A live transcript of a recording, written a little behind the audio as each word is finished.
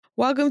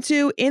Welcome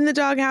to In the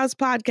Doghouse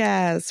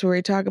podcast, where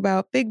we talk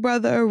about Big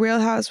Brother, Real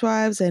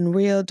Housewives, and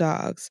Real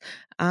Dogs.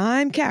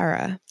 I'm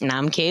Kara. And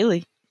I'm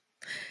Kaylee.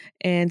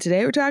 And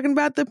today we're talking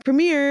about the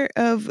premiere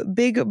of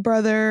Big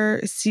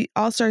Brother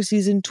All-Star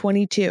Season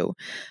 22.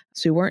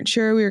 So we weren't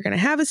sure we were going to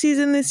have a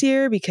season this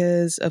year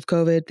because of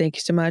COVID. Thank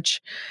you so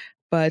much.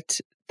 But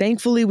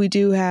thankfully, we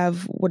do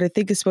have what I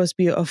think is supposed to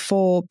be a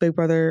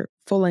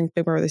full-length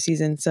Big Brother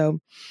season.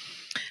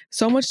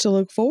 So much to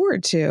look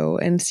forward to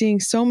and seeing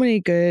so many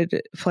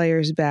good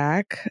players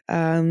back.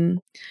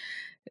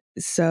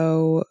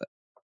 So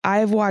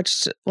I've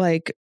watched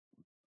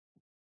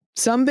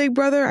some Big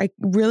Brother. I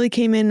really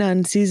came in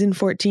on season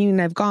 14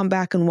 and I've gone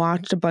back and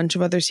watched a bunch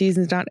of other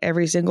seasons, not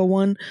every single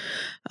one.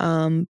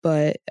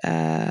 But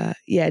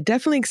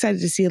definitely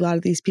excited to see a lot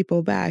of these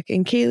people back.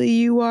 And Kaylee,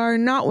 you are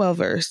not well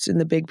versed in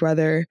the Big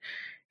Brother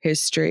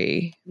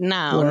history.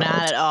 No, world.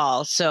 not at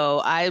all. So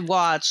I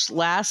watched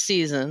last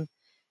season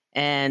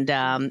and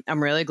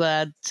I'm really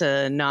glad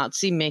to not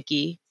see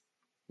Mickey,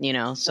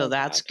 so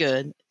that's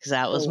good because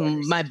that was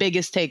my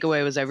biggest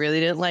takeaway was I really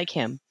didn't like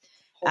him.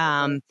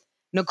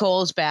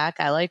 Nicole's back.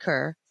 I like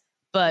her.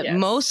 But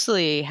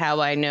mostly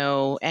how I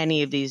know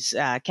any of these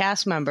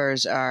cast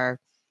members are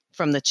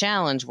from the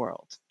challenge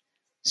world.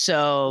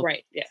 So,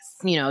 right, yes.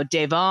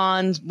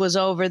 Devon was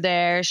over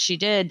there. She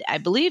did, I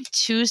believe,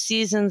 2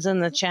 seasons in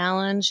the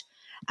challenge.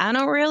 I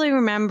don't really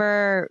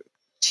remember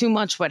too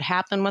much what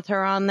happened with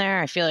her on there.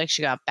 I feel like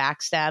she got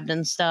backstabbed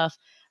and stuff.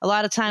 A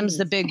lot of times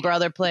the Big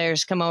Brother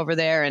players come over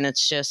there and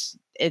it's just,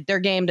 their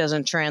game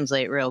doesn't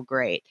translate real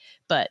great,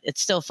 but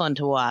it's still fun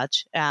to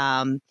watch.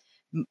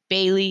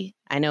 Bailey,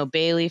 I know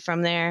Bailey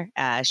from there.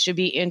 Should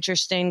be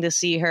interesting to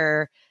see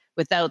her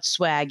without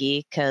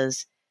Swaggy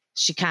because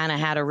she kind of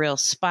had a real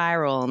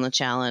spiral in the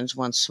challenge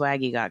once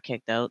Swaggy got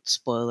kicked out.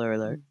 Spoiler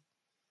alert.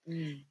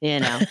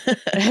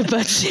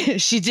 But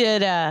she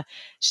did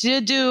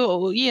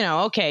do,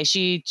 okay.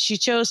 She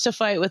chose to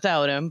fight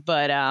without him,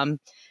 but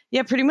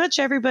pretty much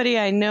everybody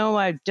I know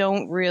I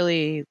don't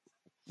really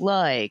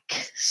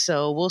like.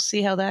 So we'll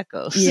see how that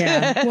goes.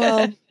 Yeah.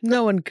 Well,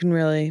 no one can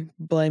really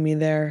blame me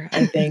there,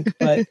 I think.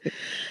 But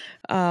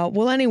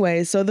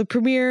anyway, so the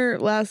premiere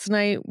last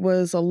night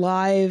was a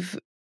live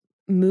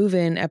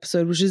move-in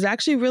episode, which is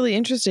actually really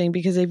interesting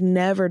because they've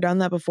never done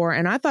that before.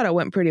 And I thought it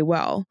went pretty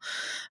well.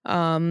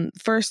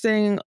 First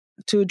thing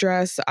to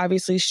address,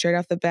 obviously, straight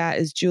off the bat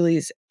is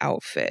Julie's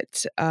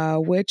outfit,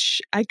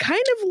 which I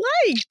kind of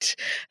liked.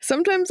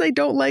 Sometimes I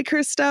don't like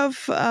her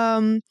stuff.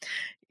 And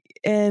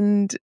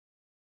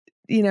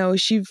she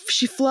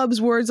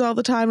flubs words all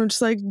the time. I'm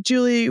just like,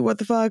 Julie, what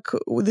the fuck?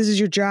 This is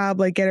your job.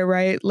 Like, get it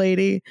right,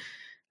 lady.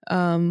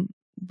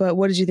 But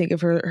what did you think of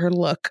her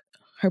look,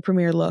 her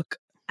premiere look?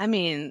 I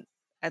mean,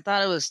 I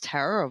thought it was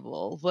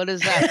terrible. What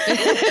is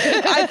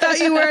that? I thought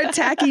you were a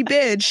tacky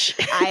bitch.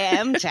 I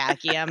am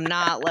tacky. I'm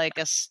not like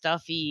a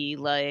stuffy,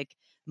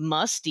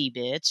 musty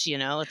bitch,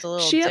 It's a little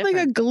She had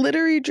different. a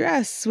glittery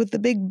dress with the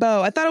big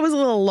bow. I thought it was a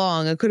little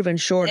long. It could have been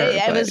shorter.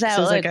 It was that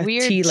a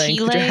weird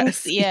T-length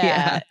dress.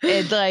 Yeah.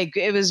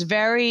 It was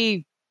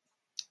very,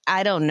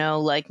 I don't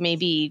know,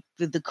 maybe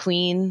with the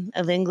Queen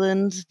of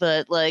England,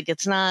 but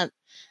it's not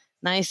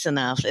nice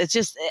enough. It's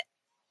just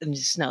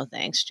no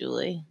thanks,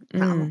 Julie.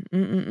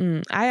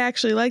 I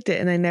actually liked it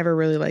and I never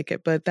really like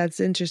it, but that's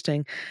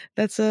interesting.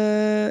 That's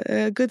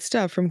good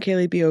stuff from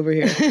Kaylee B over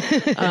here.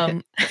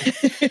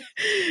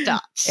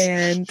 Dots.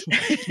 And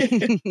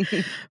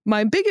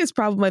my biggest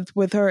problem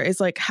with her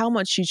is how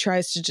much she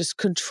tries to just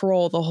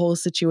control the whole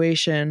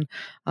situation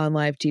on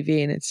live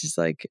TV. And it's just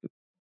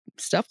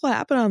stuff will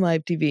happen on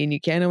live TV and you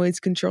can't always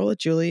control it,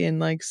 Julie,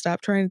 and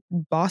stop trying to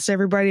boss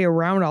everybody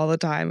around all the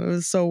time. It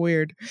was so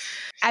weird.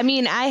 I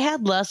mean, I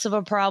had less of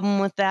a problem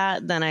with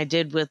that than I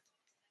did with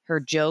her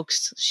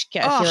jokes.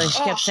 I feel like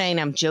she kept saying,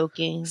 I'm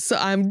joking. So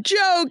I'm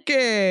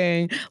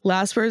joking.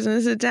 Last person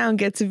to sit down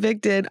gets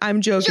evicted.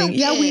 I'm joking.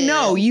 Yeah, we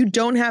know. You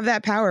don't have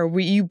that power.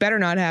 You better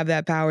not have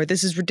that power.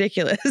 This is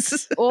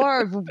ridiculous.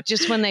 Or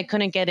just when they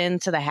couldn't get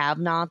into the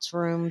have-nots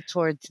room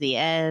towards the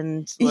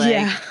end.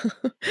 Yeah.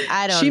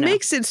 I don't know. She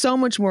makes it so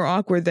much more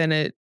awkward than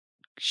it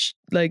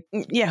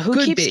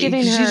who keeps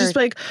giving her? She's just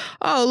it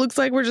looks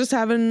like we're just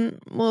having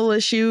a little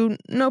issue.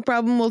 No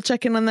problem. We'll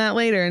check in on that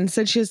later.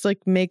 Instead, she just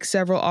make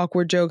several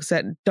awkward jokes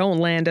that don't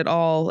land at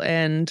all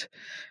and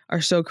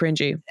are so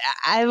cringy.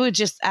 I would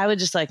just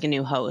like a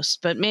new host,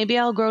 but maybe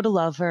I'll grow to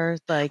love her.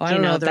 I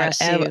don't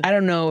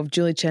know if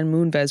Julie Chen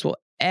Moonves will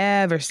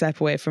ever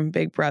step away from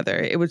Big Brother.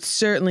 It would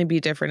certainly be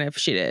different if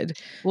she did.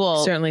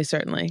 Well,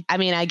 certainly. I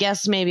mean, I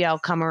guess maybe I'll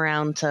come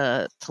around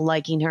to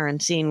liking her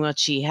and seeing what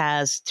she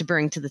has to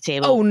bring to the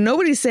table. Oh,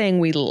 nobody's saying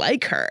we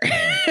like her.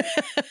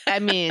 I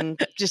mean,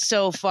 just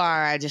so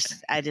far, I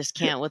just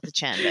can't with the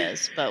Chen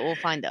Biz, but we'll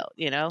find out,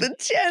 The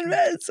Chen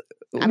Biz.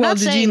 I'm not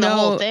saying the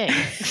whole thing.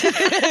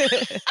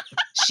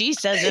 She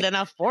says it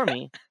enough for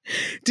me.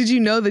 Did you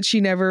know that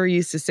she never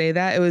used to say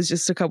that? It was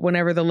just a couple,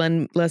 whenever the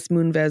Les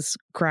Moonves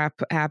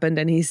crap happened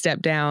and he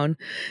stepped down,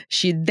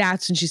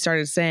 that's when she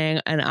started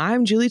saying, and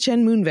I'm Julie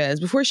Chen Moonves.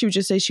 Before she would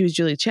just say she was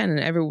Julie Chen and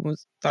everyone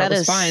thought it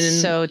was fine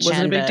and so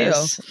wasn't a big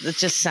deal. It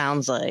just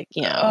sounds like,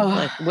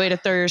 like way to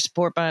throw your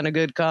support behind a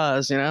good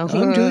cause, I'm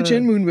Julie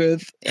Chen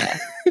Moonves. Yeah.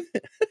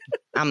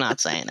 I'm not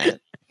saying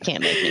it.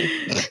 Can't make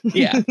me.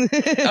 Yeah.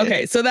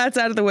 Okay, so that's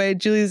out of the way.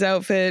 Julie's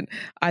outfit,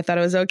 I thought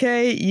it was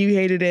okay. You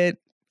hated it.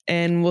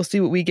 And we'll see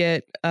what we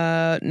get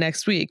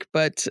next week.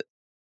 But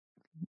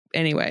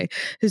anyway,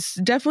 it's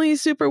definitely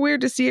super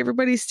weird to see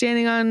everybody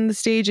standing on the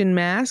stage in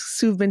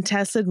masks who've been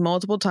tested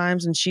multiple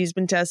times, and she's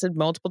been tested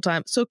multiple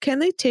times. So can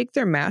they take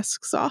their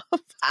masks off?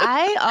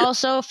 I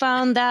also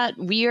found that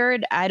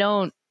weird. I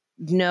don't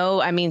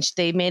know. I mean,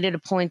 they made it a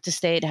point to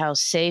state how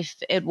safe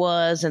it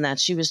was and that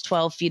she was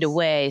 12 feet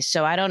away.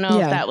 So I don't know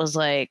if that was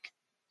like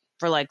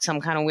for like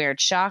some kind of weird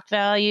shock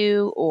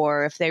value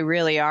or if they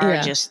really are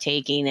just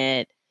taking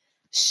it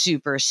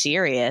super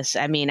serious.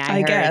 I mean,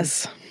 I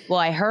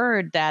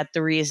heard that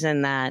the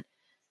reason that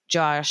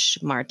Josh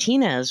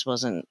Martinez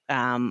wasn't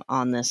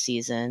on this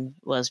season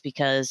was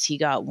because he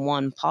got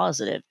one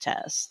positive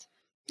test.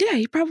 Yeah,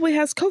 he probably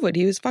has COVID.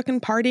 He was fucking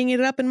partying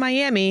it up in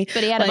Miami.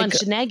 But he had a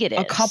bunch of negatives.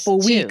 A couple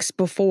weeks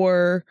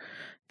before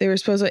they were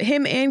supposed to.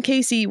 Him and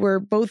Casey were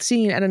both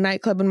seen at a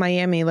nightclub in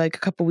Miami like a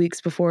couple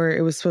weeks before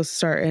it was supposed to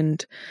start.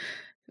 And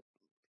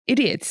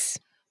idiots.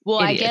 Well,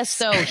 I guess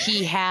though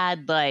he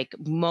had like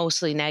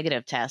mostly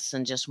negative tests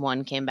and just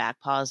one came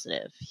back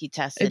positive. He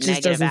tested negative. It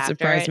just doesn't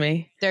surprise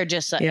me. They're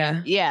just like,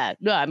 yeah.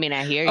 No, I mean,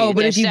 I hear you. Oh,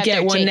 but if you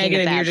get one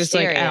negative, you're just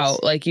like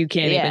out. Like you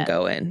can't even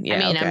go in. Yeah, I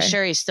mean, I'm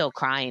sure he's still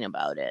crying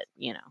about it,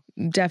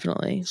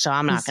 Definitely. So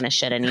I'm not going to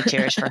shed any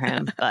tears for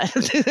him. But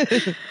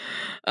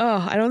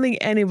oh, I don't think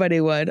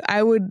anybody would.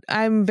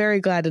 I'm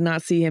very glad to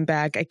not see him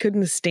back. I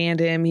couldn't stand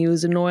him. He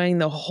was annoying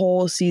the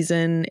whole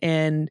season,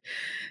 and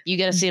you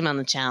got to see him on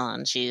the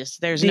challenge.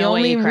 There's the no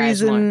only way he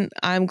cries reason more.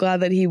 I'm glad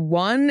that he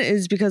won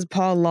is because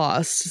Paul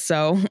lost.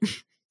 So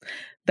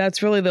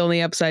that's really the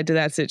only upside to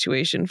that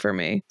situation for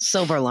me.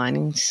 Silver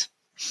linings.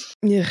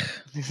 Yeah.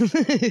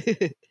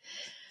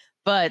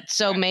 But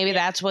so maybe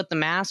that's what the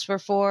masks were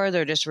for.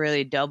 They're just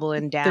really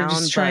doubling down. They're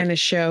just trying to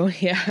show,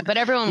 But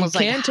everyone was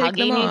like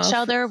hugging each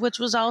other, which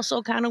was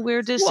also kind of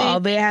weird to see. Well,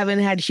 they haven't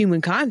had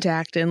human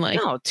contact in like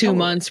 2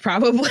 months,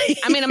 probably.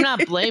 I mean, I'm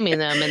not blaming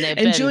them.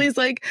 And Julie's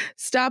like,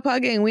 stop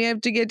hugging. We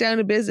have to get down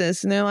to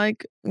business. And they're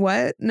like,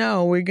 what?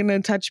 No, we're going to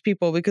touch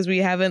people because we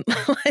haven't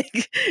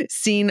like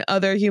seen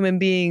other human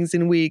beings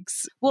in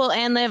weeks. Well,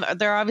 and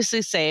they're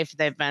obviously safe.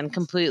 They've been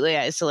completely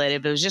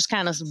isolated, but it was just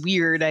kind of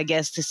weird, I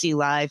guess, to see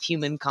live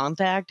human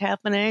contact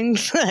happening.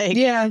 Like,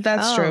 yeah,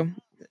 that's true.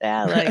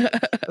 Yeah, like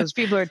those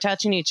people are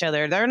touching each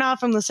other. They're not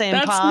from the same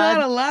pod. That's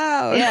not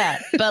allowed. Yeah,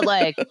 but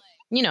like,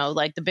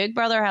 like the Big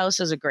Brother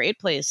house is a great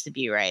place to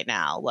be right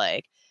now.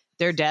 Like,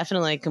 they're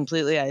definitely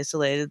completely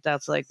isolated.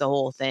 That's like the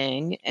whole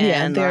thing.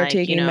 And they're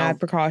taking mad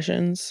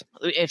precautions.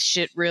 If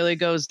shit really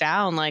goes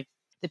down, like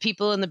the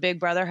people in the Big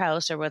Brother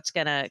house are what's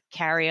going to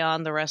carry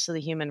on the rest of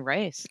the human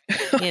race.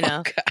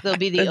 They'll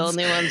be the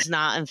only ones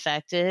not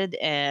infected.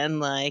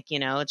 And like,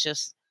 it's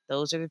just,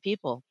 those are the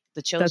people.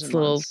 The chosen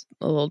ones. That's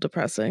a little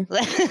depressing.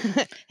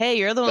 Hey,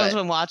 you're the one who's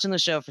been watching the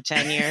show for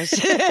 10 years.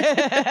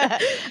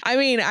 I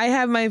mean, I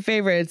have my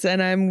favorites,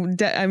 and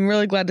I'm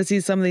really glad to see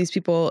some of these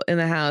people in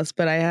the house.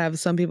 But I have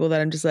some people that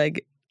I'm just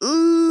like,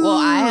 ooh. Well,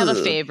 I have a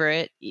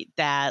favorite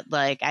that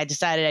like I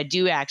decided I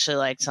do actually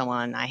like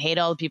someone. I hate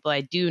all the people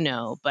I do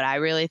know, but I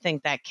really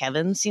think that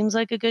Kevin seems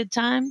like a good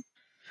time.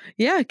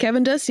 Yeah,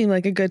 Kevin does seem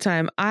like a good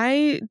time.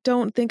 I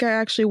don't think I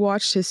actually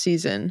watched his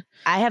season.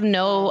 I have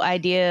no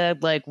idea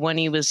like when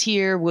he was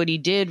here, what he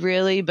did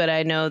really, but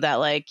I know that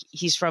like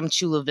he's from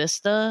Chula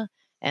Vista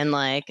and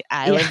like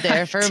I lived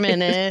there for a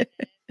minute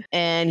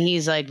and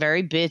he's like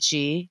very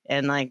bitchy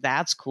and like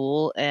that's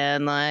cool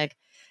and like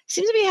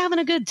seems to be having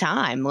a good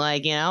time.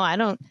 Like,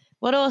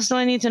 what else do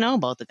I need to know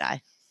about the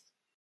guy?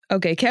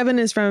 Okay, Kevin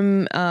is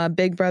from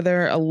Big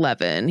Brother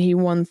 11. He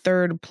won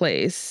 3rd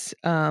place.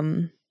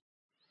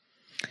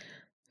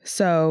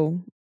 So,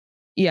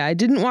 yeah, I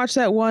didn't watch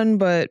that one,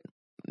 but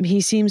he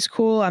seems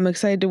cool. I'm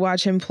excited to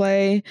watch him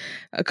play.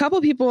 A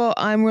couple people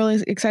I'm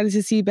really excited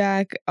to see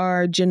back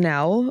are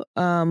Janelle,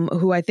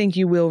 who I think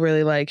you will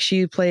really like.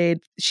 She's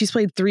played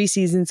 3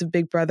 seasons of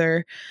Big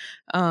Brother,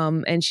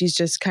 and she's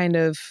just kind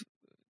of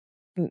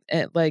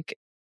like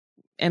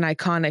an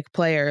iconic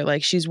player.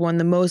 Like she's won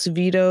the most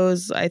veto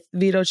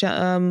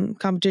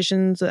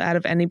competitions out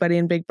of anybody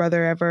in Big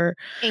Brother ever.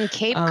 In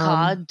Cape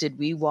Cod, did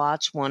we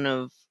watch one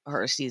of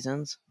her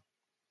seasons?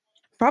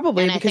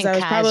 Probably, and because I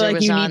was probably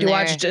like, you need to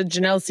watch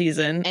Janelle's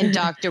season. And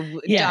Dr.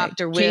 Will.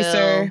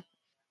 Kaser.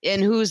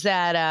 And who's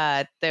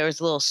that? There was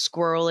a little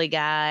squirrely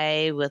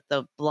guy with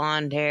the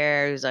blonde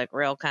hair who's like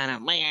real kind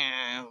of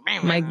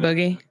Mike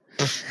Boogie.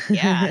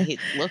 Yeah, he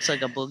looks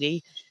like a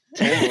boogie.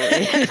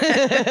 Totally.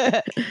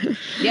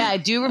 Yeah, I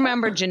do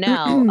remember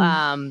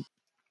Janelle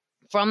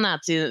from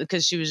that season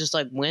because she was just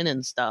like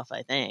winning stuff,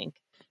 I think.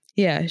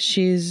 Yeah,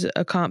 she's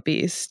a comp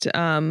beast.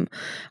 I'm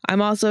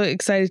also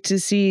excited to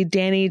see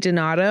Danny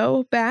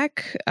Donato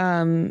back.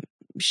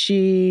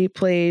 She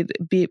played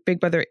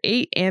Big Brother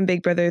 8 and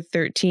Big Brother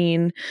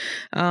 13.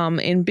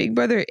 In Big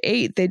Brother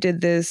 8, they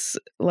did this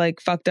like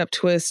fucked up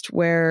twist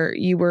where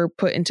you were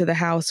put into the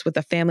house with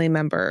a family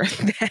member.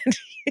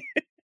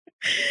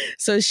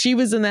 So she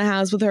was in the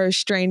house with her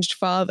estranged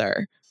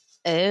father.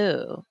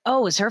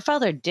 Oh, is her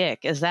father Dick?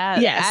 Is that?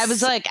 Yes. I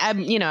was like,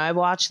 I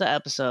watched the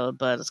episode,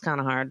 but it's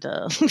kind of hard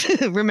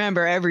to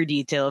remember every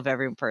detail of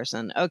every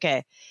person.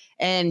 Okay.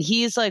 And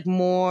he's like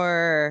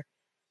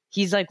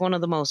he's like one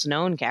of the most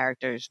known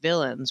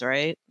villains,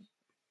 right?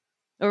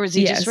 Or is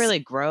he just really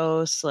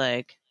gross?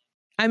 Like,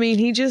 I mean,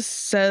 he just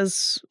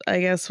says, I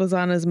guess, what's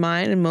on his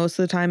mind, and most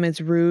of the time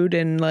it's rude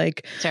and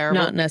like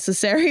terrible. Not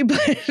necessary,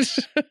 but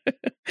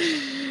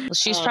well,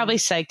 she's probably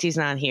psyched he's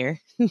not here.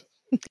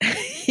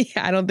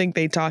 Yeah, I don't think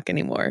they talk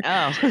anymore.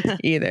 Oh,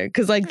 either,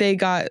 because like they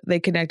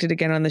connected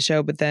again on the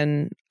show, but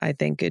then I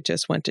think it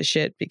just went to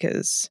shit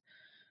because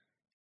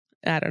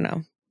I don't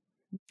know.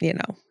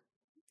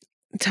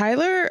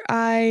 Tyler,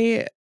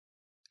 I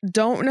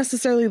don't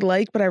necessarily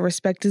like, but I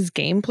respect his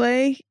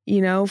gameplay.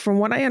 From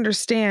what I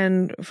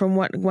understand from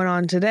what went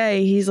on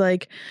today, he's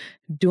like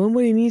doing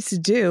what he needs to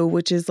do,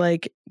 which is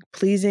like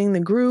pleasing the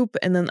group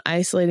and then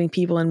isolating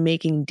people and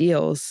making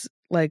deals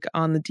like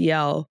on the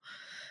DL.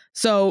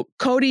 So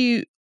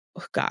Cody,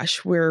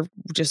 gosh, we're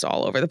just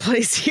all over the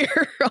place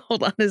here.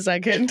 Hold on a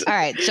second. All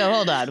right, so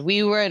hold on.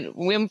 We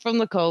went from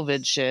the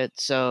COVID shit,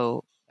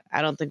 so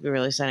I don't think we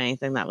really said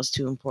anything that was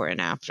too important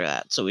after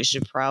that. So we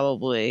should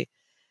probably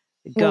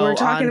go. We're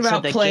talking on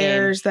about to the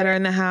players game that are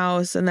in the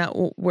house and that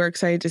we're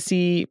excited to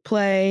see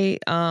play.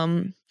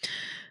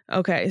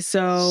 Okay,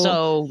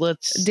 so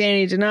let's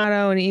Danny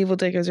Donato and Evil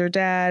Dick is her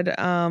dad.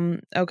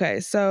 Okay,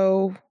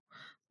 so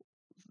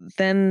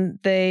then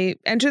they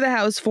enter the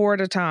house 4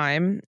 at a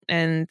time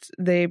and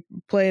they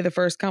play the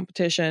first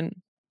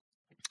competition,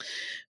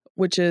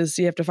 which is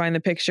you have to find the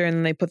picture and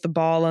then they put the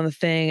ball on the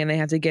thing and they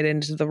have to get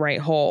into the right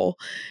hole.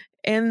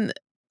 And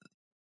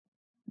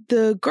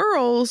the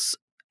girls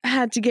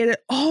had to get it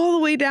all the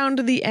way down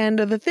to the end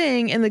of the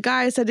thing, and the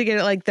guys had to get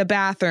it like the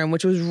bathroom,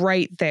 which was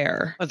right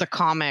there. Or the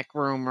comic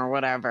room or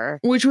whatever.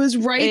 Which was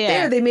right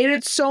there. They made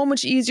it so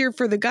much easier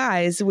for the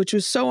guys, which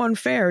was so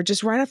unfair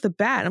just right off the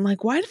bat. I'm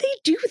like, why do they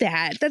do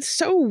that? That's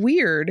so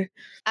weird.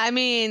 I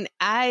mean,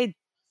 I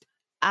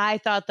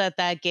thought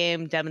that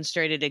game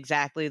demonstrated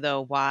exactly,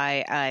 though,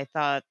 why I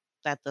thought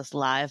that this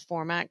live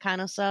format kind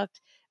of sucked.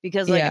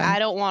 Because, like, I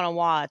don't want to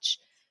watch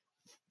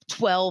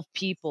 12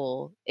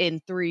 people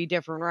in 3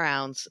 different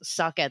rounds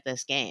suck at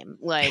this game.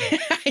 Like,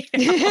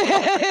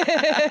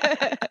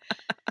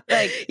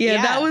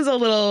 that was a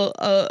little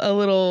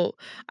that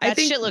I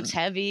think shit looks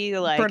heavy.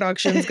 Like,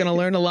 production's gonna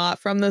learn a lot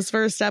from this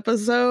first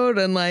episode.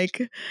 And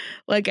like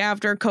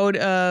after Code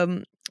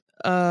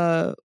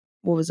what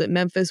was it,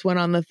 Memphis went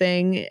on the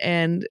thing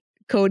and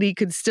Cody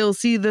could still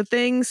see the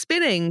thing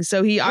spinning,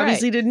 so he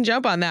obviously didn't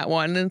jump on that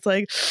one. And it's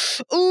like,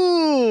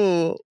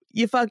 ooh,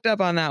 you fucked up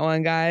on that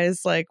one,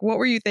 guys. Like, what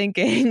were you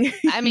thinking?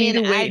 I mean, you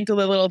need to wait until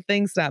the little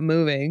thing stopped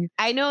moving.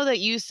 I know that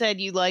you said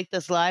you like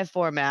this live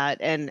format,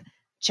 and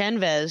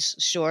Chenvez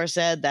sure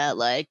said that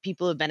like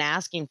people have been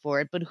asking for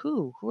it, but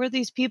who are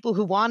these people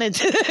who wanted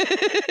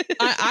to?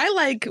 I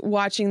like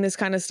watching this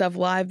kind of stuff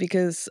live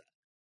because,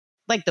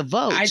 like, the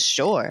votes,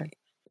 sure.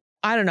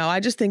 I don't know. I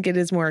just think it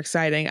is more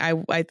exciting.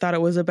 I thought it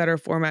was a better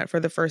format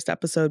for the first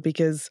episode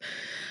because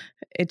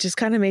it just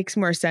kind of makes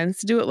more sense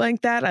to do it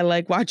like that. I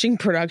like watching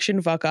production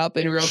fuck up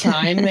in real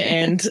time.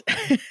 And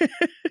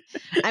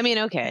I mean,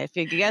 okay,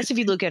 I guess if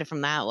you look at it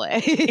from that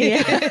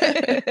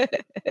way.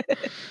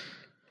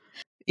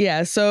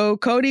 Yeah. So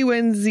Cody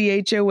wins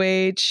the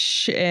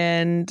HOH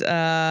and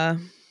I'm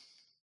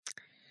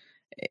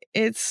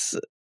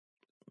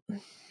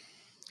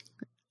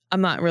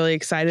not really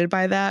excited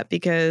by that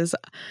because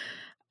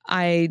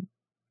I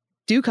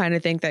do kind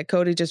of think that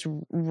Cody just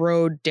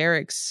rode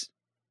Derek's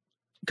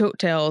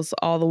coattails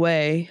all the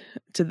way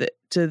to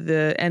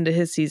the end of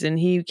his season.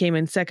 He came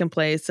in second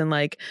place and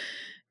like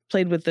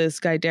played with this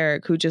guy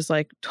Derek, who just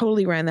like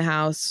totally ran the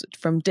house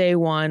from day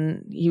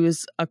one. He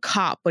was a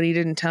cop, but he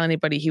didn't tell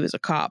anybody he was a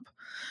cop.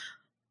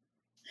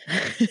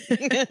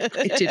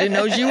 I didn't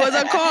know she was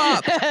a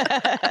cop.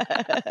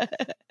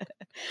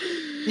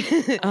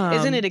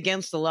 Isn't it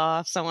against the law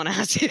if someone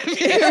asks you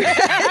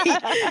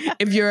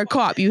if you're a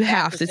cop, you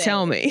have to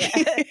tell me?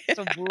 It's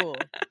a rule.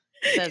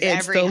 It says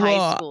it's every high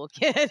law. School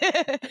kid.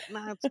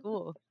 Not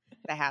school.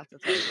 They have to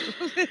tell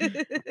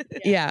you.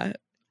 Yeah.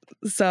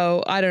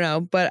 So I don't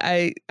know, but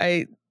I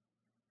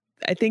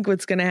think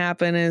what's going to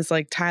happen is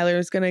like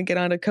Tyler's going to get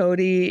onto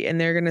Cody and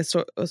they're going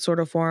to sort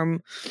of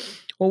form.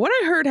 Well, what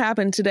I heard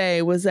happen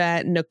today was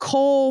that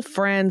Nicole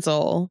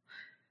Franzel,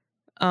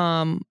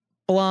 blonde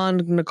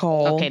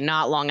Nicole. Okay,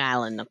 not Long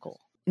Island Nicole.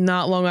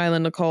 Not Long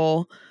Island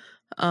Nicole.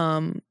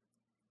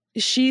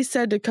 she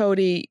said to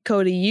Cody,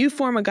 you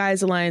form a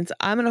guys alliance,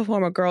 I'm going to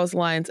form a girls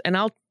alliance, and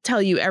I'll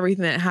tell you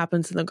everything that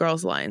happens in the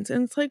girls alliance.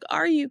 And it's like,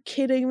 are you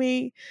kidding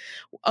me?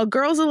 A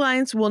girls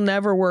alliance will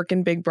never work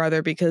in Big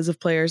Brother because of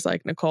players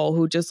like Nicole,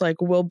 who just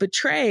like will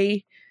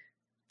betray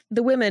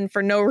the women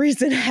for no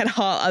reason at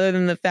all, other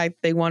than the fact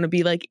that they want to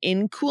be like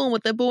in cool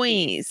with the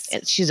boys.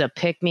 She's a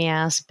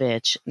pick-me-ass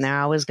bitch. There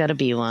always got to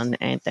be one,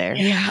 ain't there?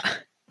 Yeah.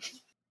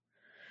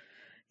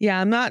 Yeah,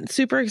 I'm not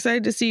super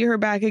excited to see her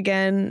back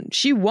again.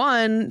 She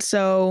won,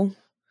 so...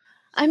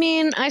 I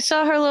mean, I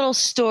saw her little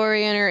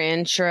story in her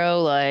intro.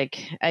 Like,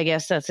 I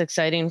guess that's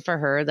exciting for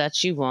her that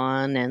she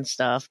won and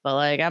stuff. But,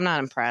 like, I'm not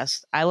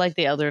impressed. I like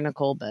the other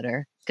Nicole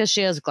better because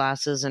she has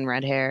glasses and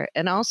red hair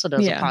and also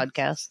does a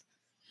podcast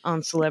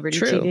on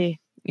celebrity TV.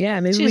 Yeah,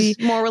 maybe she's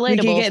more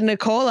relatable. We can get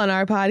Nicole on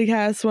our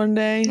podcast one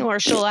day. Or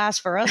she'll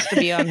ask for us to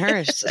be on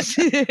hers.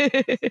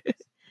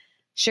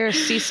 Sure,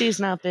 Cece's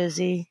not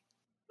busy.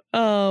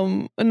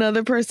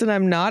 Another person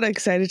I'm not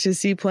excited to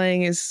see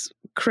playing is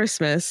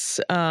Christmas.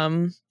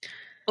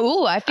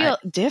 Ooh, I feel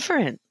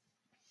different.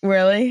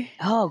 Really?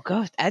 Oh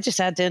god, I just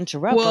had to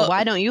interrupt. Well, but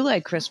why don't you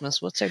like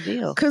Christmas? What's her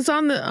deal? Because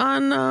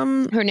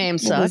her name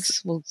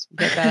sucks. We'll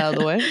get that out of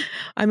the way.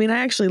 I mean, I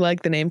actually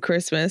like the name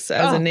Christmas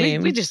as a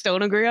name. We just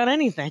don't agree on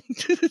anything.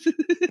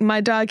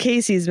 My dog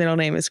Casey's middle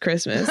name is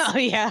Christmas. Oh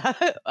yeah,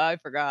 I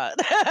forgot.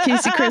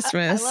 Casey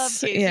Christmas. I love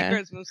Casey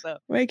Christmas though.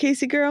 Right,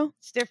 Casey girl?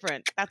 It's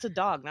different. That's a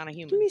dog, not a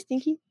human. Give me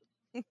Stinky.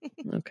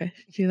 Okay,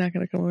 she's not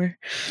gonna come over.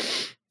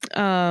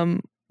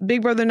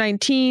 Big Brother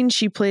 19,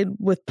 she played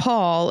with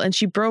Paul and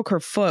she broke her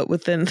foot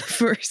within the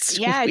first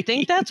week. I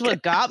think that's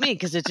what got me,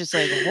 because it's just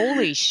like,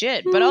 holy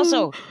shit. But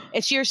also,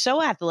 if you're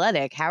so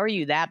athletic, how are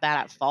you that bad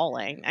at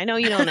falling? I know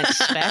you don't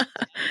expect,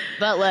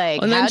 but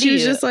like, and then she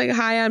was just like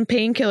high on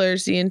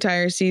painkillers the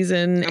entire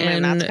season. I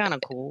mean, that's kind of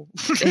cool.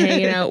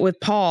 Hanging out with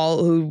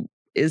Paul, who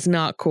is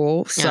not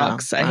cool,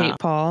 sucks. I hate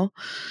Paul.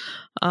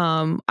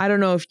 I don't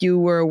know if you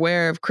were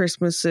aware of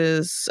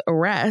Christmas's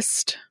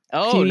arrest.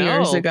 A few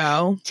years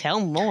ago. Tell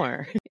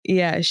more.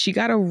 Yeah, she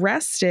got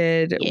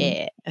arrested.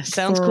 Yeah,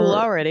 sounds cool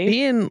already.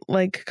 Being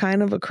like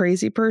kind of a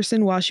crazy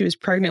person while she was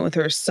pregnant with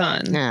her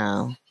son.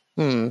 No.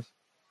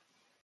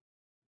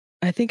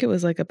 I think it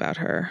was like about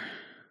her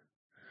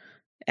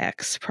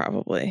ex,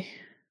 probably.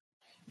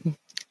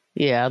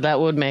 Yeah, that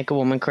would make a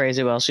woman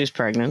crazy while she's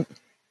pregnant.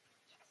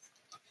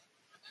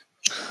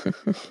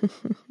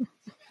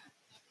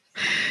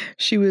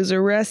 She was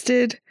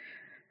arrested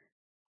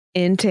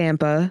in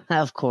Tampa.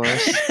 Of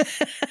course.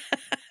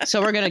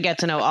 So we're going to get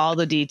to know all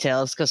the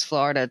details because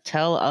Florida,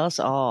 tell us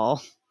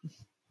all.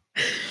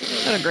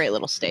 What a great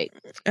little state.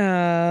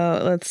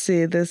 Let's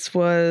see. This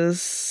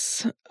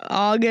was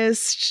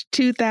August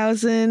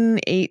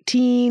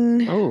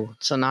 2018. Oh,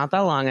 so not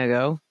that long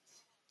ago.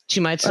 She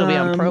might still be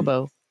on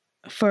probo.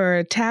 For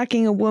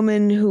attacking a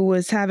woman who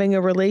was having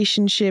a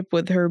relationship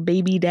with her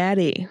baby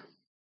daddy.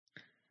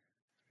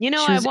 You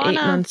know, she was 8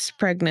 months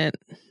pregnant.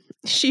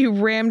 She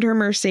rammed her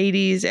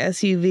Mercedes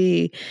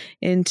SUV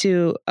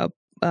into a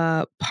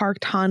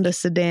parked Honda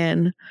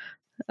sedan.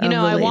 You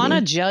know, I want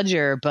to judge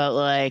her, but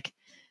like,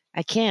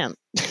 I can't.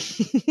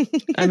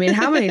 I mean,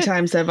 how many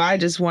times have I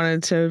just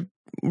wanted to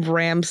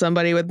ram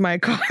somebody with my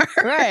car?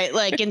 Right.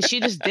 Like, and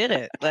she just did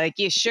it. Like,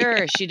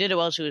 she did it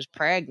while she was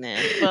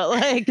pregnant, but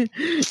like,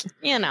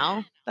 you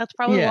know, that's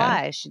probably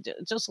why she did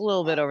just a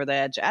little bit over the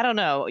edge. I don't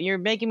know. You're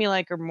making me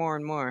like her more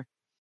and more.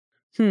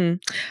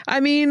 I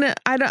mean,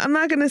 I'm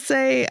not going to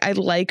say I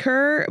like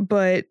her,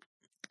 but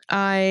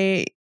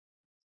I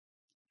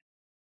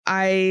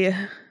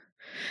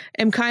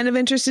am kind of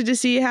interested to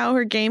see how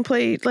her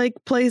gameplay like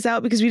plays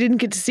out, because we didn't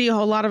get to see a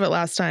whole lot of it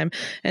last time.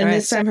 And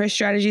this time her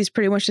strategy is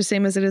pretty much the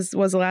same as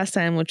was the last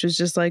time, which was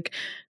just like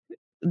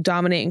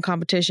dominating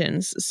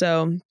competitions.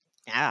 So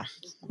yeah,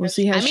 we'll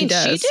see how she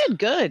does. She did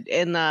good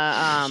in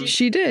the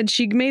she did.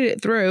 She made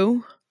it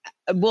through.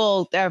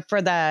 Well,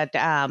 for that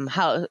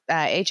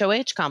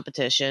HOH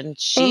competition,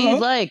 she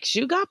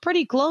got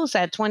pretty close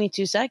at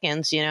 22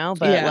 seconds, you know,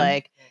 but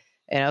like,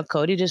 you know,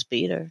 Cody just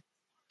beat her.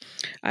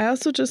 I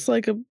also just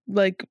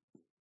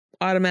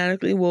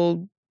automatically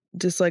will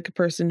dislike a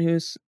person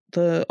who's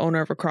the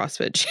owner of a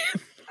CrossFit gym.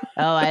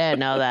 Oh, I didn't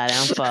know that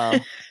info.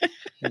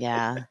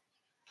 Yeah.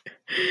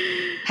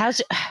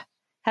 How's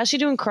she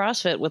doing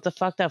CrossFit with a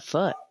fucked up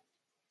foot?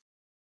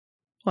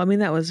 Well, I mean,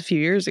 that was a few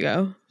years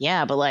ago.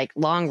 Yeah, but like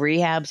long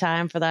rehab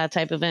time for that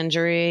type of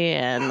injury,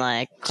 and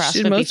like CrossFit.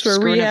 She did most for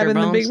rehab in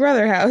the Big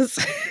Brother house.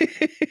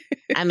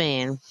 I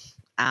mean,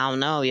 I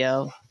don't know,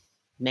 yo.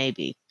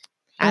 Maybe.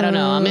 I don't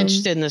know. I'm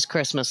interested in this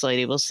Christmas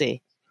lady. We'll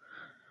see.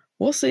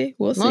 We'll see.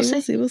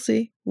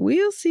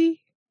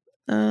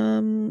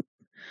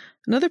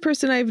 Another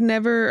person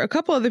a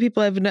couple other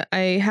people I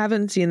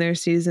haven't seen their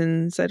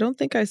seasons. I don't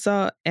think I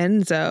saw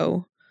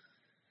Enzo.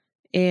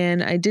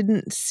 And I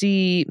didn't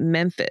see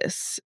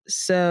Memphis.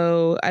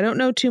 So I don't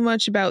know too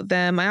much about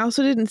them. I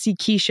also didn't see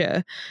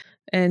Keisha.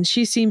 And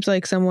she seems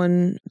like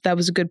someone that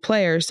was a good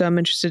player. So I'm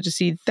interested to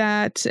see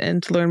that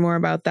and to learn more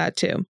about that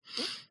too.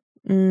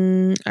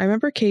 I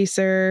remember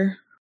Kaser.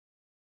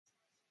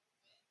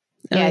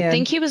 Yeah, I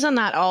think he was on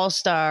that All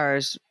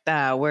Stars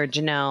where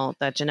Janelle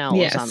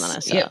was on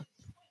that. So. Yep.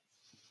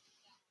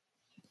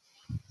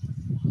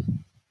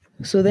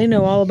 So they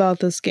know all about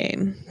this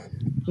game.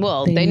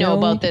 Well, they know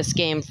about this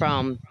game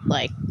from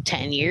like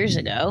 10 years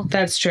ago.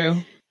 That's true.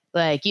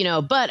 Like,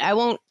 but I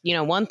won't,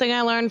 one thing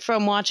I learned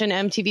from watching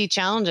MTV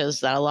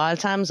challenges that a lot of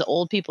times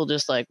old people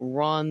just like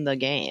run the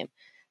game.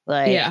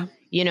 Like,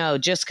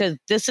 just because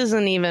this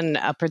isn't even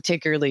a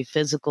particularly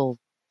physical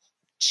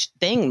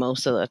thing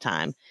most of the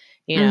time,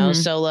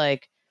 so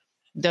like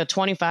the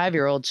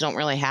 25-year-olds don't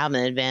really have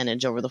an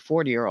advantage over the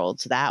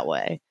 40-year-olds that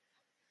way.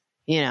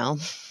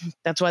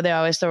 That's why they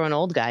always throw an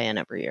old guy in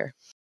every year.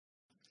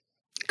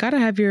 Gotta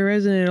have your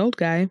resident old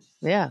guy.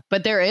 Yeah,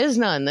 but there is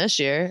none this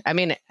year. I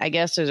mean, I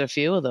guess there's a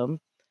few of them.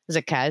 Is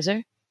it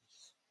Kaiser?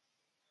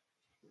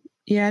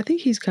 Yeah, I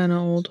think he's kind of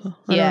old.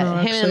 I don't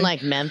know, him and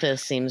like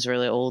Memphis seems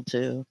really old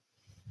too.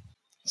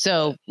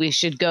 So we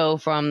should go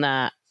from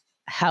the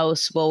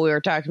house. Well, we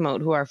were talking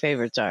about who our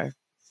favorites are.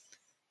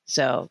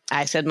 So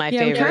I said my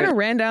favorite. Yeah, we kind of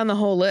ran down the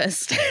whole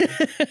list.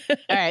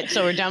 All right,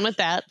 so we're done with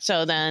that.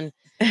 So then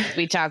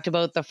we talked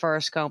about the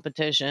first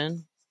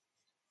competition.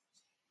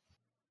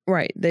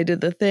 Right. They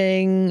did the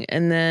thing,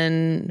 and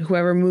then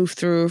whoever moved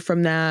through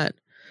from that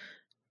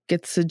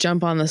gets to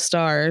jump on the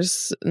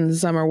stars, and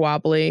some are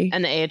wobbly.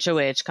 And the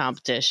HOH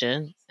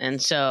competition. And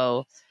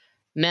so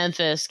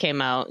Memphis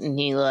came out, and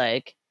he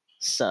like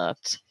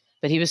sucked.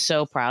 But he was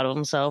so proud of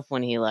himself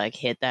when he like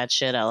hit that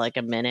shit at like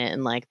a minute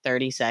and like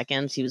 30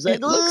 seconds. He was like,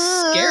 it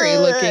looks scary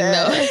looking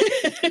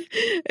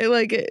though.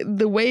 Like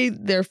the way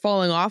they're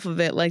falling off of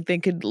it, like they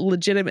could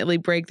legitimately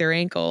break their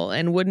ankle.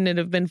 And wouldn't it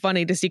have been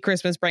funny to see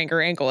Christmas break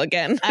her ankle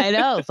again? I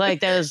know. Like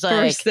that was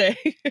like,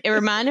 it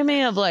reminded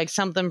me of like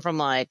something from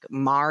like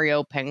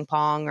Mario Ping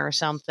Pong or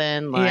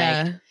something.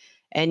 Like,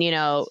 and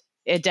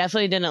it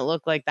definitely didn't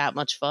look like that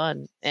much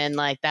fun. And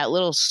like that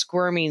little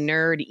squirmy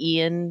nerd,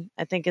 Ian,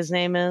 I think his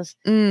name is,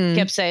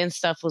 kept saying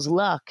stuff was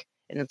luck.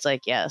 And it's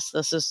like, yes,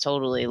 this is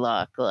totally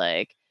luck.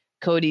 Like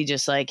Cody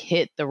just like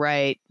hit the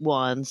right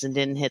ones and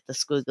didn't hit the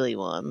squiggly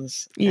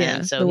ones. Yeah.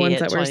 And so the ones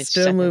that were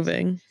still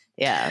moving.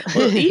 Yeah.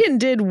 Well, Ian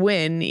did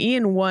win.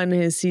 Ian won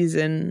his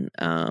season.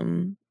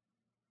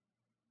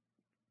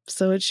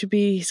 So it should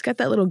be, he's got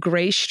that little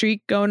gray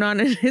streak going on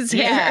in his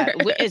hair.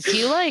 Yeah. Is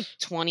he like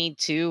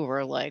 22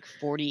 or like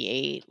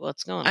 48?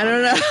 What's going on? I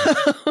don't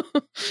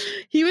know.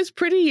 He was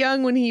pretty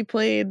young when he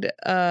played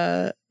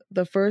the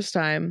first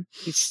time.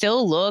 He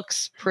still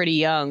looks pretty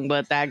young,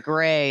 but that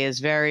gray is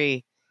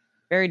very,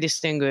 very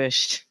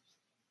distinguished.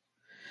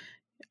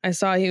 I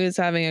saw he was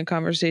having a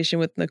conversation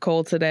with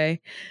Nicole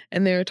today,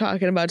 and they were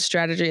talking about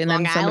strategy, and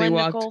Long then somebody Island,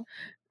 walked. Nicole?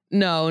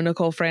 No,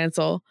 Nicole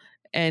Francel.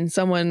 And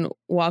someone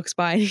walks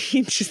by and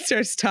he just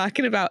starts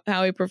talking about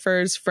how he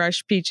prefers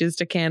fresh peaches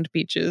to canned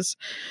peaches.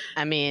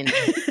 I mean,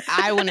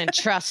 I wouldn't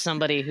trust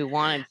somebody who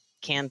wanted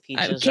canned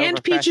peaches.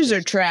 Canned peaches are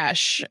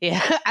trash.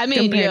 Yeah, I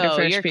mean, compared to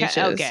fresh peaches.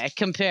 Okay,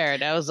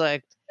 compared. I was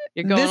like,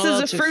 you're going. This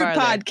is a fruit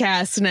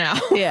podcast now.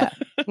 Yeah,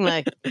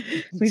 like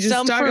we just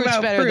some talk fruit's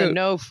about better fruit. than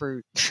no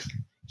fruit.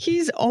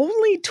 He's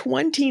only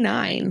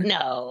 29.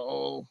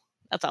 No,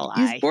 that's a lie.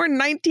 He's born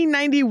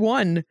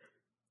 1991.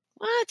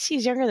 What?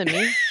 He's younger than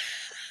me.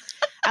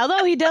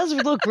 Although he does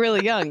look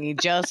really young, he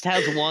just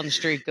has one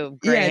streak of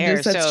gray hair. Yeah,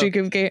 just that streak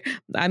of gray.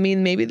 I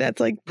mean, maybe that's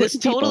like this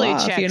totally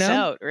off, checks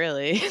out.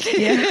 Really?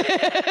 Yeah.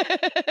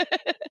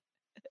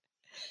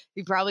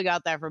 He probably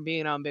got that from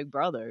being on Big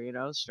Brother.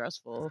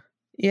 Stressful.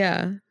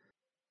 Yeah.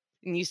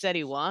 And you said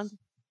he won?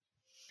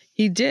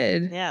 He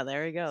did. Yeah,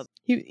 there you go.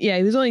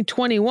 He was only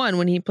 21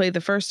 when he played the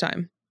first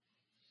time,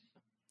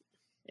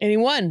 and he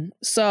won.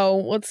 So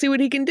let's see what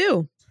he can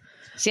do.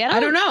 See,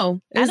 I don't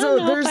know. I don't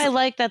know if I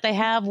like that they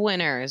have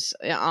winners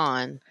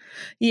on.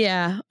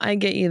 Yeah, I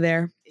get you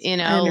there. I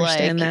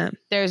understand that.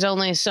 There's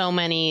only so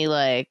many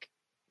like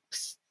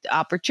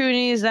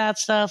opportunities, that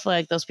stuff.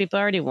 Like those people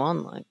already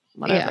won. Like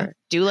whatever. Yeah.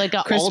 Do like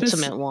an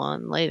ultimate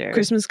one later.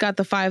 Christmas got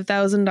the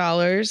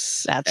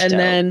 $5,000. That's and dope.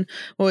 Then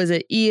what was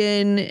it?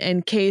 Ian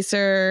and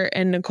Kaser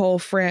and Nicole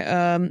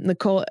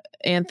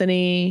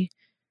Anthony.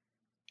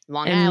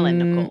 Long Island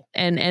Nicole.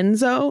 And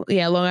Enzo.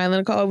 Yeah, Long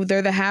Island Nicole.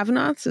 They're the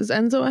have-nots. Is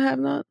Enzo a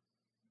have-not?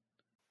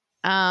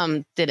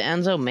 Did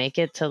Enzo make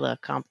it to the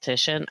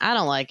competition? I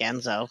don't like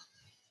Enzo.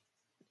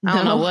 I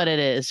don't know what it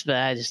is, but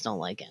I just don't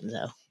like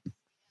Enzo.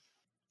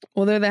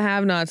 Well, they're the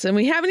have-nots. And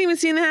we haven't even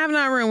seen the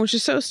have-not room, which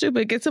is so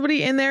stupid. Get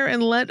somebody in there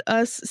and let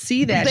us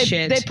see that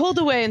shit. They pulled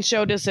away and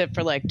showed us it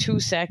for like 2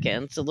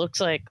 seconds. It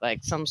looks like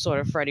some sort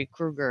of Freddy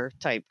Krueger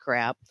type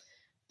crap.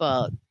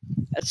 But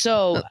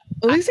so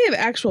at least they have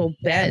actual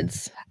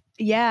beds.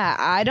 Yeah,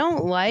 I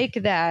don't like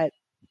that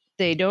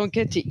they don't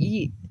get to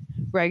eat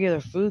regular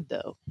food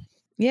though.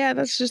 Yeah,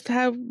 that's just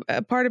how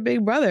part of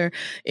Big Brother.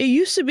 It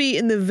used to be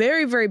in the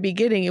very, very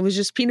beginning. It was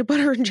just peanut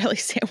butter and jelly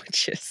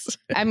sandwiches.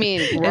 I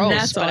mean, gross, and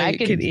that's but all I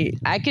could eat.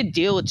 I could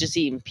deal with just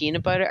eating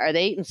peanut butter. Are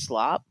they eating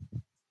slop?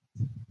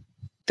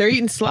 They're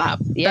eating slop.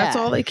 Yeah. That's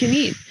all they can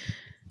eat.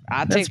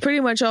 That's pretty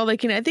much all they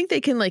can. I think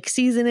they can like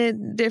season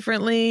it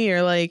differently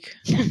or like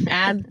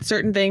add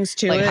certain things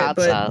to like it. hot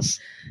but sauce.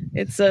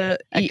 It's I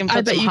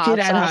bet you could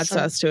add hot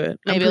sauce to it.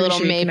 Maybe a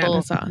little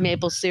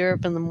maple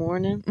syrup in the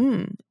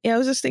morning. Yeah, I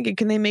was just thinking,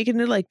 can they make it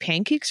into like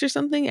pancakes or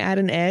something? Add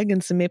an egg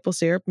and some maple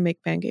syrup and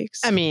make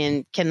pancakes. I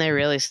mean, can they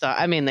really stop?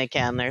 I mean, they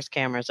can. There's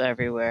cameras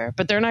everywhere,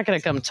 but they're not going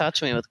to come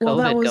touch me with COVID. Well,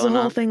 that was the whole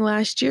on. thing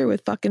last year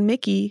with fucking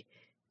Mickey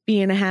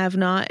being a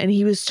have-not, and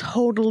he was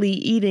totally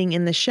eating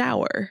in the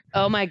shower.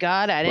 Oh my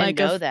God, I didn't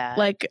know that.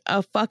 Like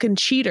a fucking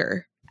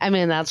cheater. I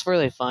mean, that's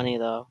really funny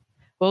though.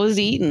 What was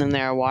he eating in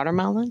there? A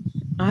watermelon?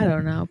 I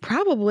don't know.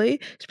 Probably.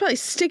 He's probably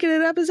sticking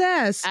it up his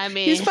ass. I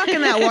mean, he's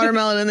fucking that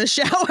watermelon in the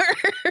shower.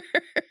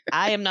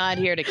 I am not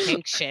here to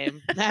kink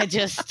shame. I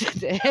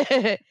just,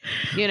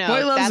 you know.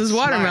 Boy loves his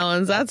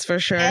watermelons, that's for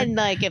sure. And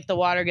like, if the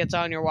water gets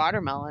on your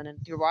watermelon, and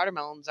your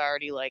watermelon's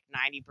already like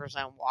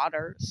 90%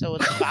 water, so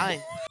it's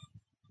fine.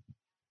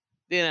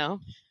 You know,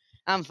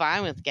 I'm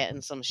fine with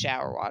getting some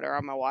shower water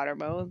on my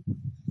watermelon.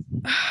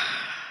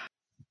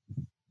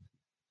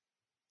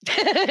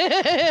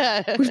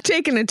 We've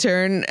taken a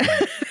turn.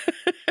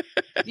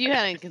 You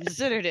hadn't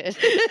considered it.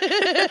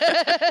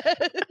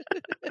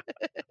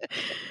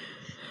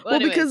 Well,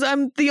 because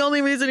the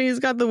only reason he's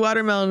got the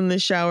watermelon in the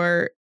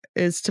shower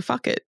is to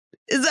fuck it.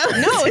 Is that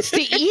no, it's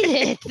to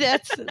eat it.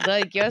 That's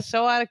like, you're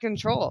so out of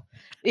control.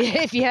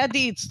 If you had to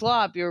eat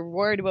slop, you're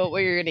worried about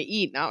what you're going to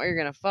eat, not what you're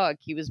going to fuck.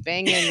 He was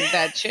banging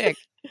that chick,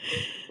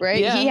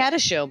 right? Yeah. He had a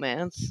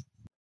showmance.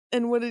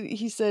 And what did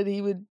he said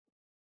he would...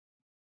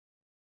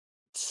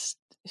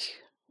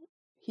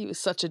 He was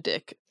such a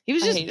dick. He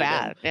was just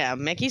bad. Yeah,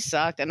 Mickey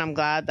sucked, and I'm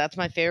glad. That's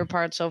my favorite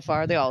part so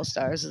far, the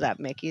All-Stars, is that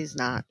Mickey's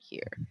not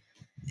here.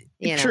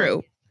 You know?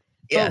 True.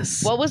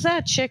 Yes. What was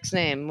that chick's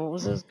name? What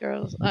was this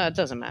girl's? It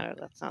doesn't matter.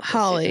 That's not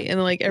Holly.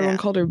 And like everyone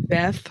called her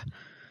Beth.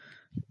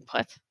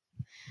 What?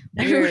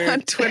 Everyone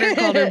on Twitter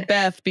called her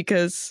Beth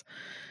because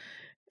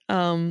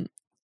I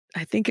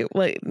think it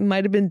like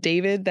might have been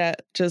David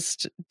that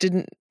just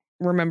didn't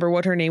remember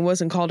what her name was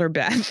and called her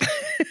Beth.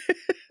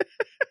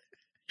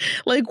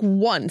 Like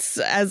once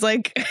as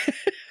like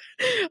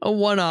a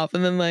one-off,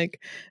 and then like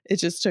it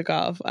just took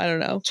off. I don't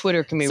know.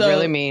 Twitter can be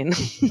really mean.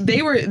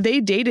 they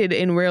dated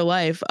in real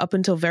life up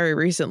until very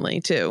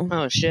recently too.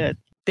 Oh shit.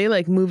 They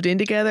like moved in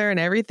together and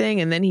everything,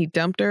 and then he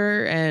dumped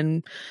her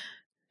and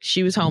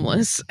she was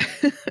homeless.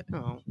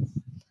 Oh.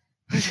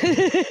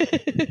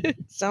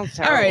 Sounds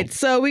terrible. All right,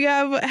 so we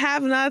have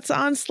have-nots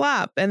on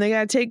slop, and they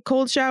gotta take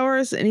cold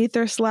showers and eat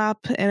their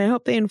slop, and I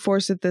hope they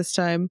enforce it this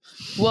time.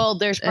 Well,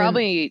 there's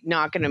probably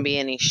not going to be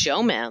any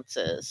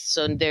showmances,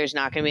 so there's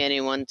not going to be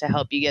anyone to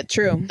help you get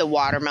the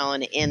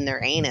watermelon in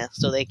their anus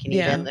so they can eat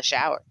in the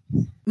shower.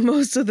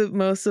 Most of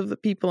the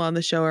people on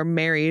the show are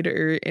married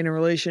or in a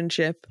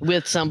relationship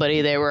with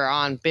somebody they were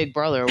on Big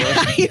Brother with.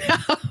 I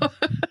know.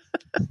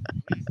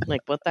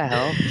 Like, what the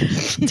hell?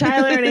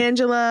 Tyler and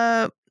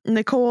Angela,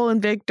 Nicole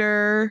and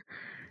Victor,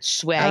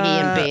 Swaggy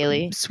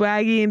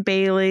and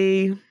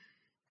Bailey.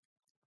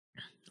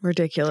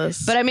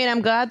 Ridiculous. But I mean,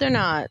 I'm glad they're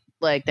not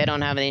like, they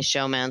don't have any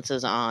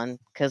showmances on,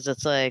 because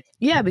it's like,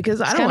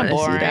 because I don't want to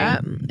see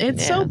that.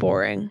 It's so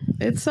boring.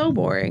 It's so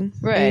boring.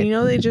 Right. And you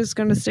know they're just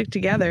going to stick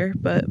together,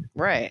 but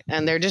right.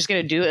 And they're just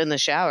going to do it in the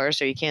shower,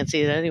 so you can't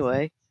see it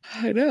anyway.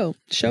 I know.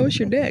 Show us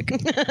your dick.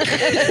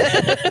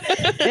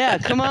 Yeah,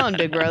 come on,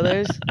 Big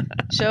Brothers.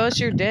 Show us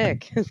your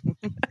dick.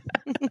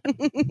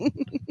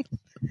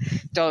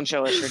 Don't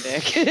show us your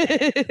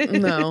dick.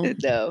 No.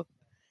 No.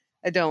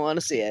 I don't want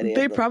to see any.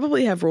 They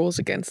probably have rules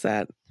against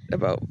that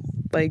about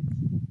like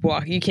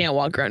you can't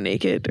walk around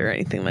naked or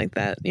anything like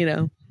that, you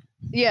know.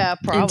 Yeah,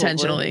 probably.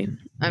 Intentionally.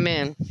 I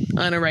mean,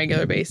 on a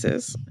regular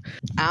basis.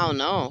 I don't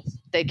know.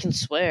 They can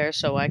swear,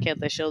 so why can't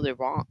they show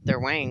their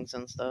wangs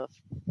and stuff?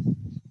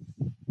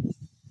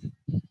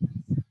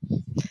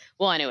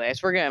 Well,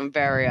 anyways, we're getting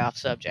very off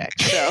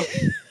subject.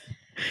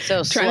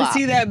 So trying to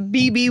see that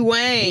BB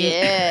Wang.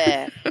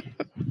 Yeah.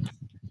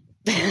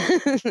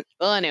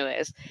 Well,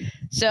 anyways,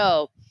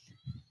 so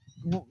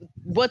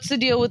what's the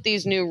deal with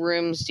these new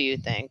rooms, do you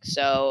think?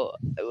 So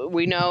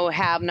we know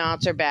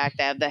have-nots are back.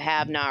 They have the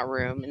have-not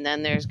room, and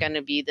then there's going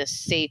to be the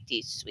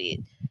safety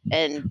suite.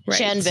 And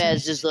Chen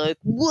Vez is like,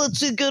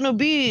 what's it going to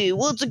be?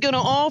 What's it going to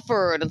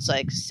offer? And it's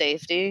like,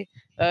 safety?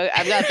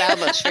 I've got that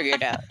much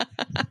figured out.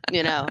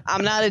 You know,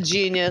 I'm not a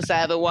genius. I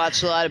haven't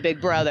watched a lot of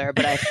Big Brother,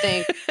 but I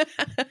think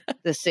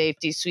the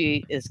safety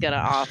suite is going to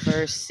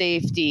offer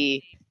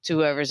safety to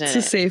whoever's in it.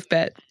 It's a safe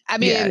bet. I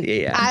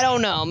mean, I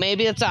don't know.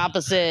 Maybe it's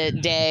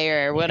opposite day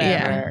or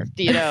whatever.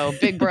 Yeah. You know,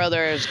 Big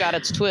Brother's got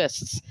its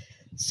twists.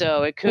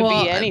 So it could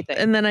be anything.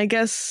 And then I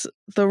guess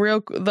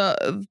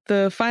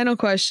the final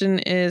question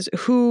is,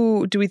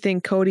 who do we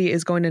think Cody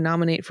is going to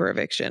nominate for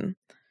eviction?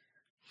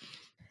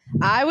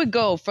 I would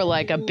go for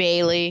like a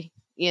Bailey,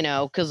 you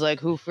know, because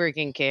like who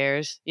freaking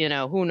cares? You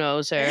know, who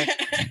knows her?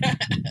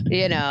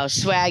 You know,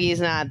 Swaggy's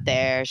not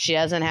there. She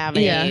doesn't have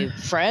any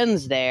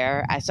friends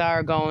there. I saw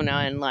her going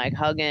on like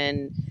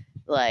hugging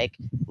like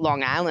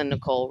Long Island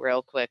Nicole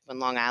real quick when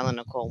Long Island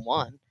Nicole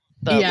won.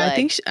 But yeah,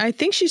 I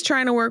think she's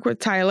trying to work with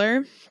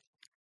Tyler.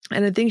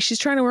 And I think she's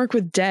trying to work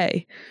with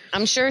Day.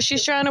 I'm sure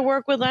she's trying to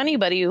work with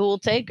anybody who will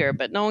take her,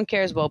 but no one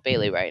cares about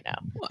Bailey right now.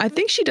 I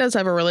think she does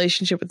have a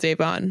relationship with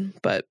Davon,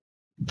 but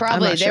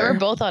probably they sure. were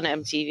both on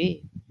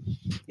MTV.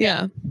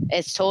 Yeah.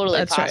 It's totally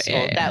That's possible.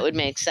 right. Yeah. That would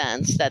make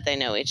sense that they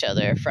know each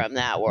other from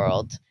that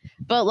world.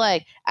 But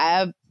like,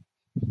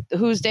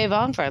 who's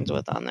Davon friends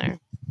with on there?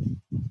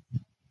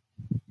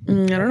 I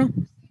don't know.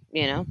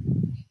 You know?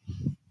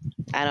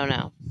 I don't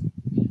know.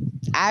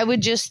 I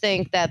would just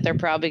think that they're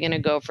probably going to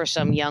go for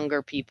some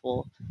younger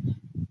people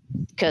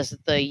because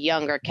the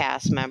younger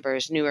cast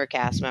members, newer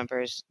cast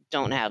members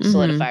don't have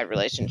solidified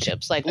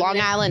relationships. Like Long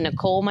Island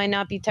Nicole might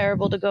not be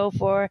terrible to go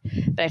for,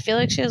 but I feel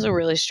like she has a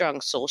really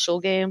strong social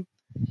game.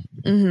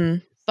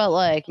 But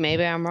like,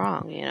 maybe I'm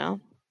wrong, you know?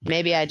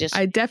 Maybe I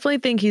definitely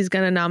think he's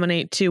going to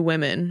nominate 2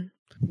 women.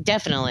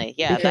 Definitely.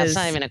 Yeah, that's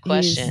not even a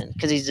question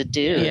because he's a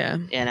dude,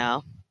 you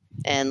know?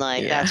 And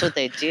like, that's what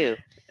they do.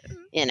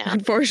 You know,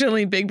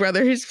 unfortunately, Big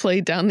Brother has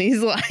played down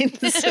these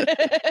lines.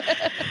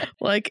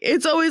 Like,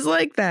 it's always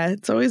like that.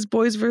 It's always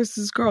boys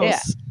versus girls.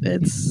 Yeah.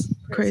 It's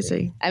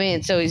crazy. I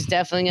mean, so he's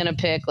definitely going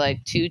to pick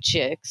like 2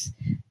 chicks.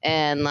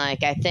 And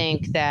like, I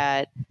think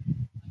that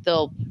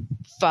they'll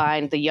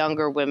find the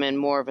younger women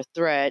more of a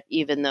threat,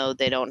 even though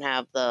they don't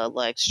have the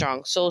like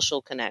strong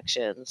social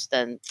connections.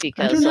 Then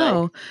because I don't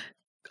know.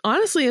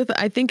 Honestly,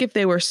 I think if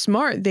they were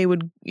smart, they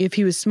would, if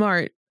he was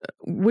smart,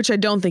 which I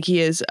don't think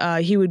he is,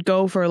 he would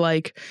go for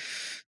like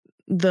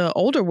the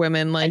older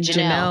women like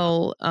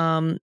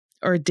Janelle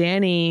or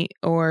Danny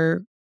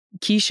or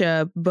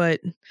Keisha, but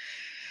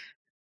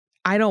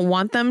I don't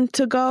want them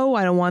to go.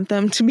 I don't want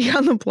them to be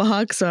on the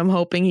block, so I'm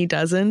hoping he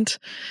doesn't.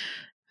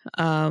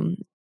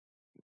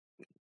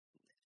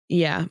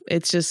 Yeah,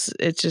 it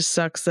just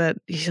sucks that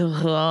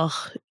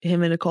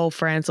him and Nicole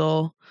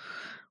Franzel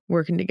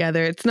working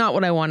together. It's not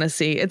what I want to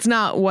see. It's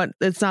not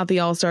the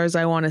All-Stars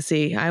I want to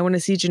see. I want to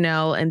see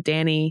Janelle and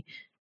Danny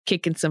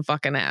kicking some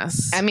fucking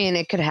ass. I mean,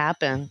 it could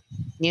happen.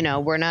 You know,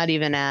 we're not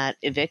even at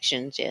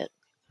evictions yet.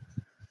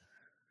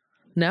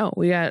 No,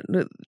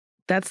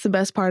 that's the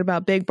best part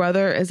about Big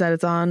Brother is that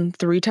it's on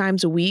 3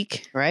 times a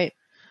week. Right.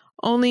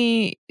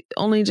 Only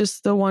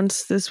just the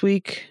once this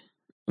week.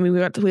 I mean,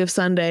 we have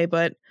Sunday,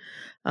 but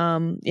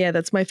yeah,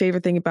 that's my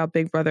favorite thing about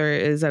Big Brother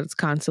is that it's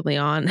constantly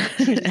on.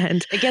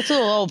 And it gets a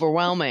little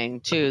overwhelming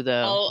too,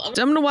 though. I'm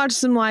going to watch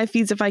some live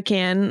feeds if I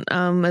can,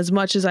 as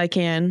much as I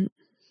can,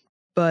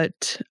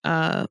 but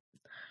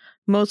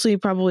mostly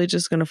probably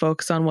just going to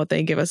focus on what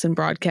they give us in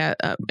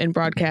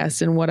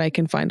broadcast and what I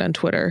can find on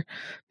Twitter,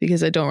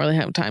 because I don't really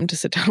have time to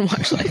sit down and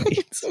watch live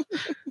feeds.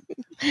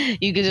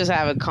 You could just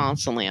have it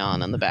constantly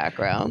on in the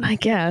background. I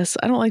guess.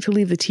 I don't like to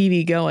leave the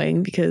TV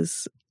going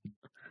because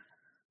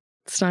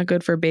it's not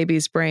good for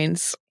babies'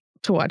 brains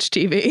to watch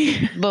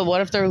TV. But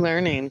what if they're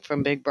learning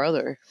from Big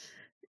Brother?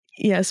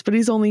 Yes, but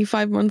he's only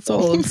 5 months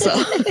old, so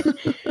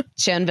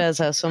Chenvez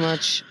has so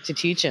much to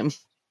teach him.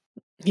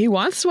 He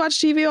wants to watch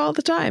TV all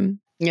the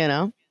time. You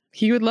know?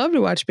 He would love to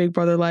watch Big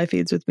Brother live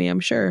feeds with me, I'm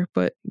sure,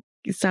 but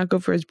it's not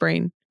good for his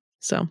brain.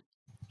 So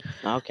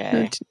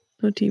okay.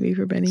 No TV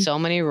for Benny. So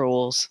many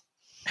rules.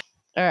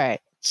 All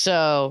right.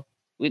 So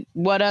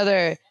what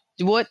other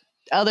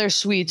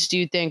suites do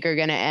you think are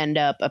going to end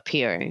up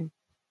appearing?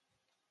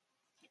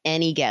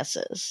 Any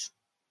guesses?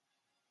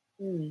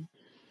 You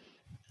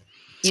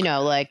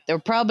know, like they're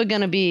probably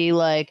going to be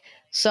like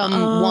some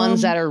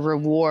ones that are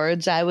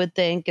rewards, I would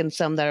think, and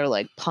some that are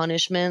like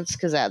punishments,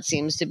 because that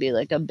seems to be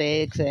like a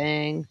big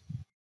thing.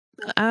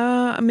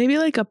 Maybe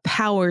like a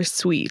power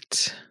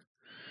suite,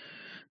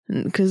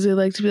 because they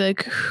like to be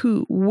like,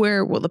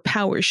 where will the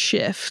power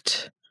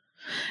shift?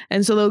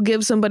 And so they'll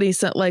give somebody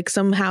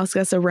some house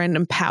guest a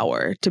random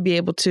power to be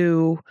able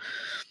to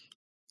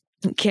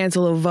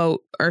cancel a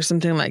vote or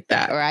something like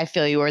that. Or I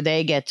feel you, or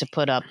they get to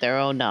put up their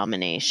own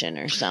nomination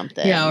or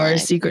something. Yeah, or like a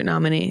secret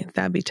nominee.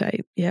 That'd be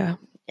tight. Yeah.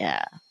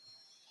 Yeah.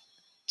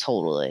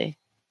 Totally.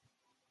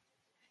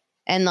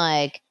 And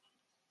like,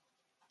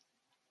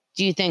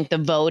 do you think the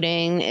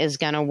voting is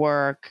going to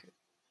work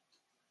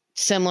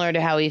similar to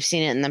how we've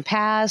seen it in the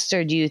past?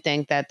 Or do you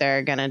think that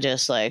they're going to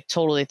just like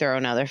totally throw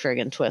another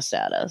friggin' twist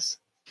at us?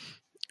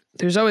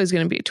 There's always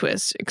going to be a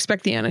twist.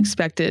 Expect the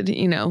unexpected,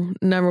 you know,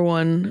 number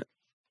one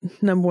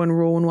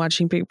rule when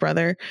watching Big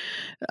Brother.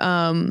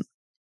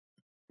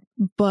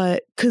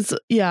 But because,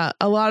 yeah,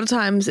 a lot of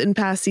times in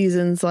past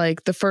seasons,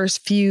 like the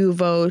first few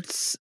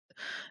votes,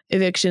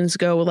 evictions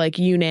go like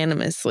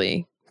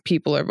unanimously.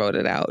 People are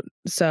voted out.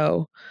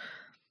 So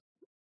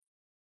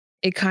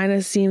it kind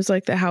of seems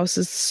like the house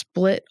is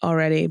split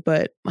already,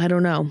 but I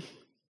don't know.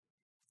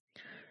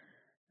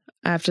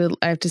 I have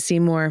to see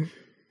more.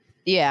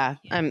 Yeah.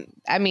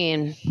 I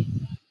mean,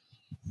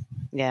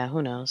 yeah,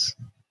 who knows?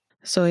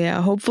 So yeah,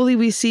 hopefully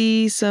we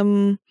see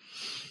some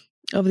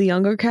of the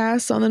younger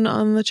cast on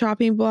the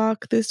chopping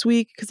block this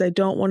week, because I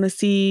don't want to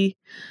see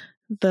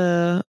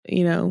the,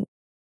 you know,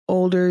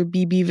 older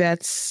BB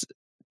vets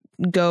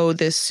go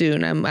this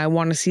soon. I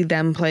want to see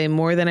them play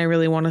more than I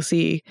really want to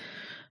see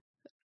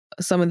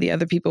some of the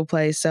other people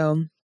play.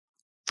 So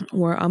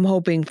I'm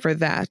hoping for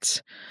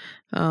that.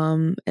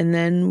 And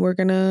then we're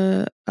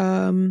gonna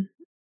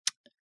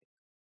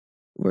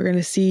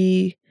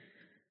see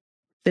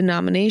the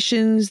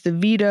nominations, the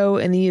veto,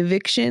 and the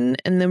eviction,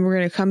 and then we're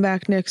gonna come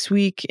back next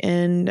week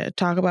and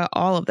talk about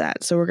all of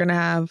that. So we're gonna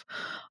have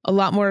a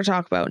lot more to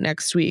talk about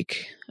next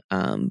week.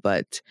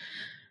 But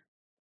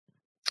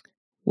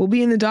we'll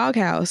be in the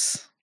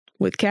doghouse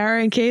with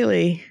Kara and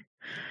Kaylee.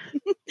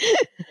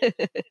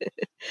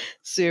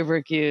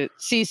 Super cute.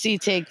 Cece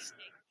takes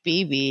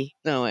BB.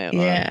 No, wait.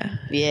 Yeah.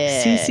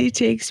 Yeah. Cece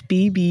takes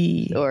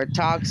BB. Or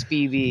talks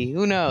BB.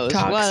 Who knows?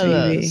 Talks One of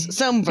BB. those.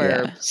 Some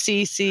verb. Yeah.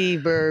 Cece,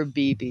 verb,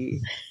 BB.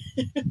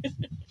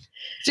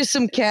 Just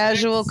some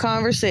casual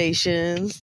conversations.